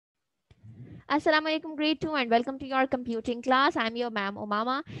Assalamu alaikum grade 2 and welcome to your computing class. I'm your ma'am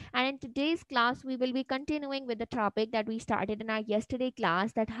Omama, and in today's class we will be continuing with the topic that we started in our yesterday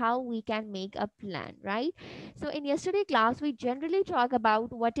class, that how we can make a plan, right? So in yesterday class we generally talk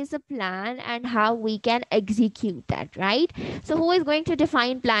about what is a plan and how we can execute that, right? So who is going to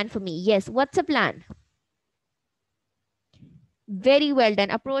define plan for me? Yes, what's a plan? Very well done.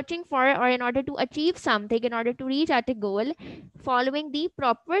 Approaching for or in order to achieve something, in order to reach at a goal, following the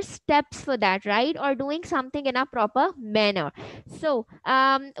proper steps for that, right? Or doing something in a proper manner. So,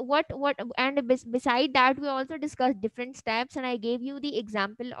 what, and beside that, we also discussed different steps, and I gave you the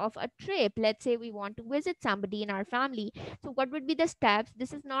example of a trip. Let's say we want to visit somebody in our family. So, what would be the steps?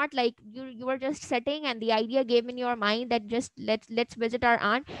 This is not like you are just sitting and the idea came in your mind that just let's visit our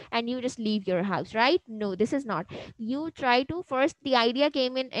aunt and you just leave your house, right? No, this is not. You try to first, the idea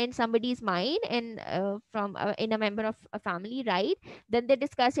came in somebody's mind and from in a member of a family, right? Then they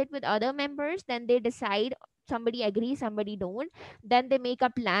discuss it with other members, then they decide, somebody agrees, somebody don't, then they make a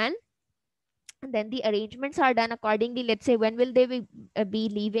plan, and then the arrangements are done accordingly. Let's say when will they be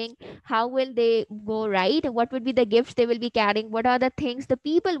leaving, how will they go, right? What would be the gifts they will be carrying, what are the things the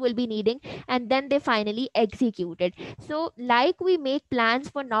people will be needing, and then they finally execute it. So like we make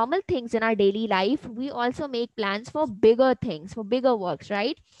plans for normal things in our daily life, we also make plans for bigger things, for bigger works,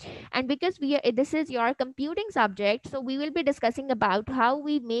 right? And because this is your computing subject, so we will be discussing about how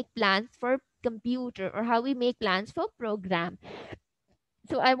we make plans for computer, or how we make plans for program.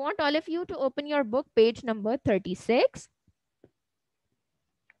 So I want all of you to open your book, page number 36.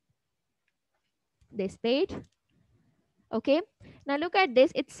 This page. Okay. Now look at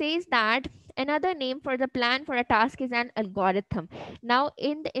this. It says that another name for the plan for a task is an algorithm. Now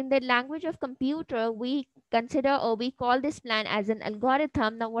in the language of computer, we consider, or we call this plan as an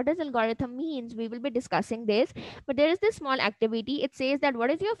algorithm. Now what does algorithm means? We will be discussing this. But there is this small activity. It says that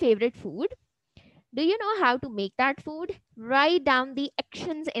what is your favorite food? Do you know how to make that food? Write down the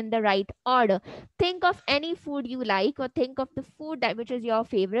actions in the right order. Think of any food you like, or think of the food that which is your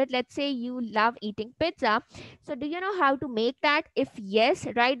favorite. Let's say you love eating pizza. So do you know how to make that? If yes,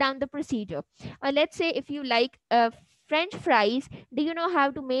 write down the procedure. Or let's say if you like French fries, do you know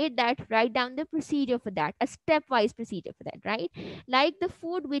how to make that? Write down the procedure for that, a stepwise procedure for that, right? Like the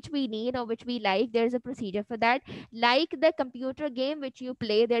food which we need or which we like, there's a procedure for that. Like the computer game which you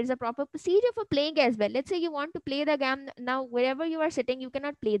play, there is a proper procedure for playing as well. Let's say you want to play the game, now wherever you are sitting, you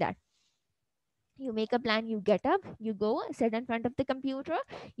cannot play that. You make a plan, you get up, you go sit in front of the computer,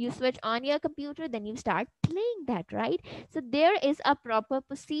 you switch on your computer, then you start playing that, right? So there is a proper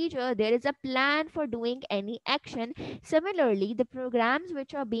procedure, there is a plan for doing any action. Similarly, the programs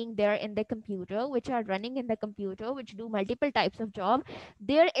which are being there in the computer, which are running in the computer, which do multiple types of job,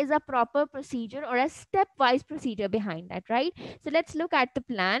 there is a proper procedure or a stepwise procedure behind that, right? So let's look at the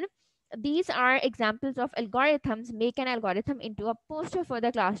plan. These are examples of algorithms. Make an algorithm into a poster for the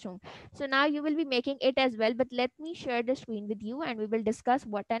classroom. So now you will be making it as well, but let me share the screen with you and we will discuss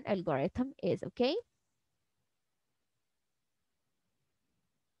what an algorithm is, okay?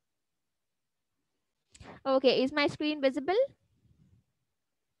 Okay, is my screen visible?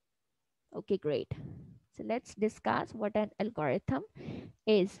 Okay, great. So let's discuss what an algorithm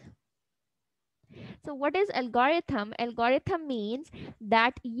is. So what is algorithm? Algorithm means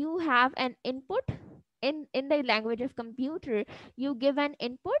that you have an input in the language of computer, you give an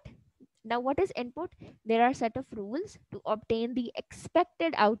input. Now, what is input? There are set of rules to obtain the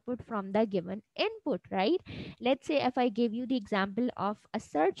expected output from the given input, right? Let's say if I give you the example of a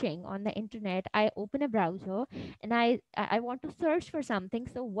searching on the internet, I open a browser and I want to search for something.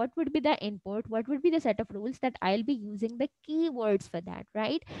 So, what would be the input? What would be the set of rules that I'll be using the keywords for that,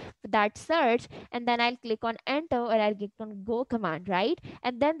 right? For that search, and then I'll click on enter or I'll click on go command, right?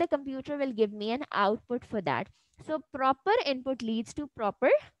 And then the computer will give me an output for that. So, proper input leads to proper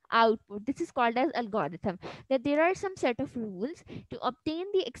output. This is called as algorithm, that there are some set of rules to obtain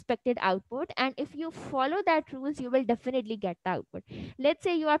the expected output, and if you follow that rules, you will definitely get the output. Let's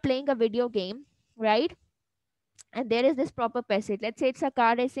say you are playing a video game, right? And there is this proper passage. Let's say it's a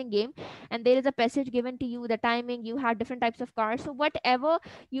car racing game and there is a passage given to you, the timing, you have different types of cars. So whatever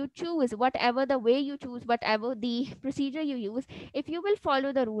you choose, whatever the way you choose, whatever the procedure you use, if you will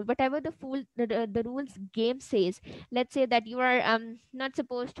follow the rule, whatever the rules game says. Let's say that you are not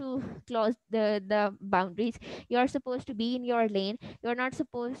supposed to cross the boundaries, you are supposed to be in your lane, you are not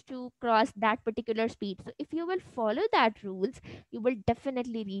supposed to cross that particular speed. So if you will follow that rules, you will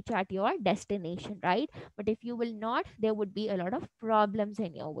definitely reach at your destination, right? But if you will not, there would be a lot of problems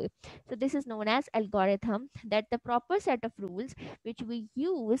in your way. So this is known as algorithm, that the proper set of rules which we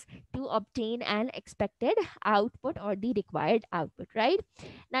use to obtain an expected output or the required output, right?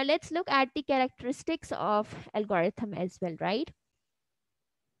 Now let's look at the characteristics of algorithm as well, right?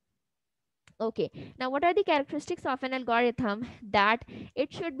 Okay, now what are the characteristics of an algorithm? That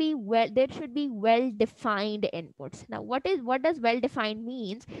it should be well, there should be well defined inputs. Now what does well defined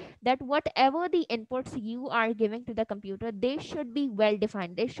means? That whatever the inputs you are giving to the computer, they should be well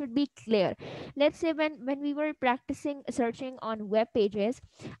defined, they should be clear. Let's say when we were practicing searching on web pages,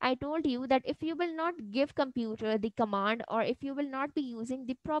 I told you that if you will not give computer the command, or if you will not be using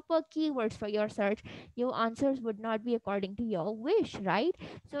the proper keywords for your search, your answers would not be according to your wish, right?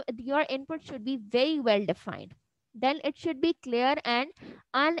 So your input should be very well defined. Then it should be clear and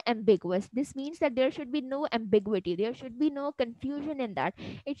unambiguous. This means that there should be no ambiguity, there should be no confusion in that.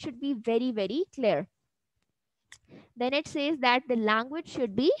 It should be very, very clear. Then it says that the language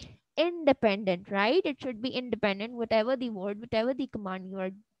should be independent, right? It should be independent. Whatever the word, whatever the command you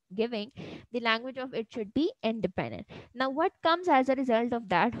are giving, the language of it should be independent. Now what comes as a result of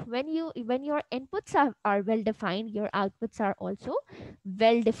that? When your inputs are well defined, your outputs are also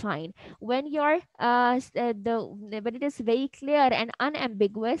well defined. When your the when it is very clear and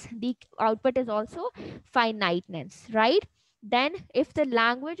unambiguous, the output is also finiteness, right? Then if the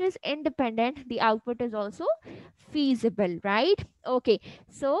language is independent, the output is also feasible, right? Okay,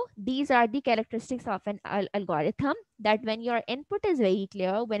 so these are the characteristics of an algorithm, that when your input is very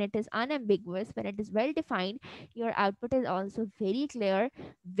clear, when it is unambiguous, when it is well defined, your output is also very clear,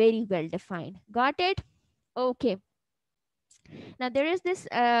 very well defined. Got it? Okay, now there is this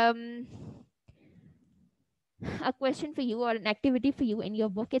a question for you, or an activity for you in your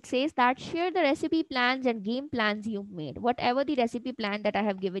book. It says that share the recipe plans and game plans you've made. Whatever the recipe plan that I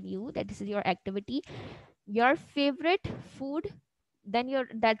have given you, that this is your activity, your favorite food, then your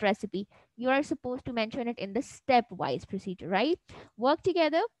that recipe, you are supposed to mention it in the stepwise procedure, right? Work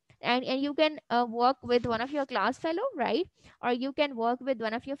together, and you can work with one of your class fellow, right? Or you can work with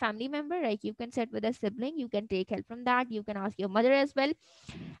one of your family member, like you can sit with a sibling, you can take help from that, you can ask your mother as well.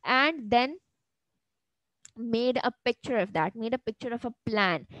 And then made a picture of that, made a picture of a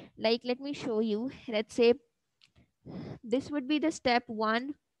plan. Like let me show you. Let's say this would be the step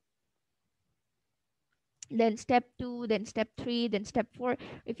 1, then step 2, then step 3, then step 4.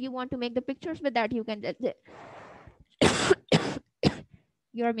 If you want to make the pictures with that, you can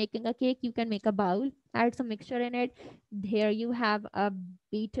you're making a cake, you can make a bowl, add some mixture in it. Here you have a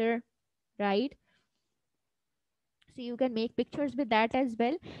beater, right? So you can make pictures with that as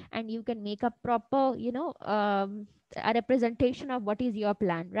well, and you can make a proper, a representation of what is your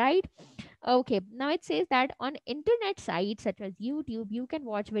plan, right? Okay, now it says that on internet sites such as YouTube, you can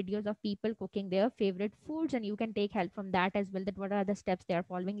watch videos of people cooking their favorite foods, and you can take help from that as well, that what are the steps they are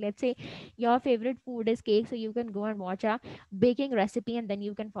following. Let's say your favorite food is cake, so you can go and watch a baking recipe, and then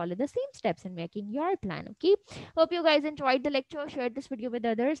you can follow the same steps in making your plan. Okay, hope you guys enjoyed the lecture. Share this video with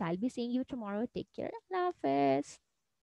others. I'll be seeing you tomorrow. Take care. Allah Hafiz.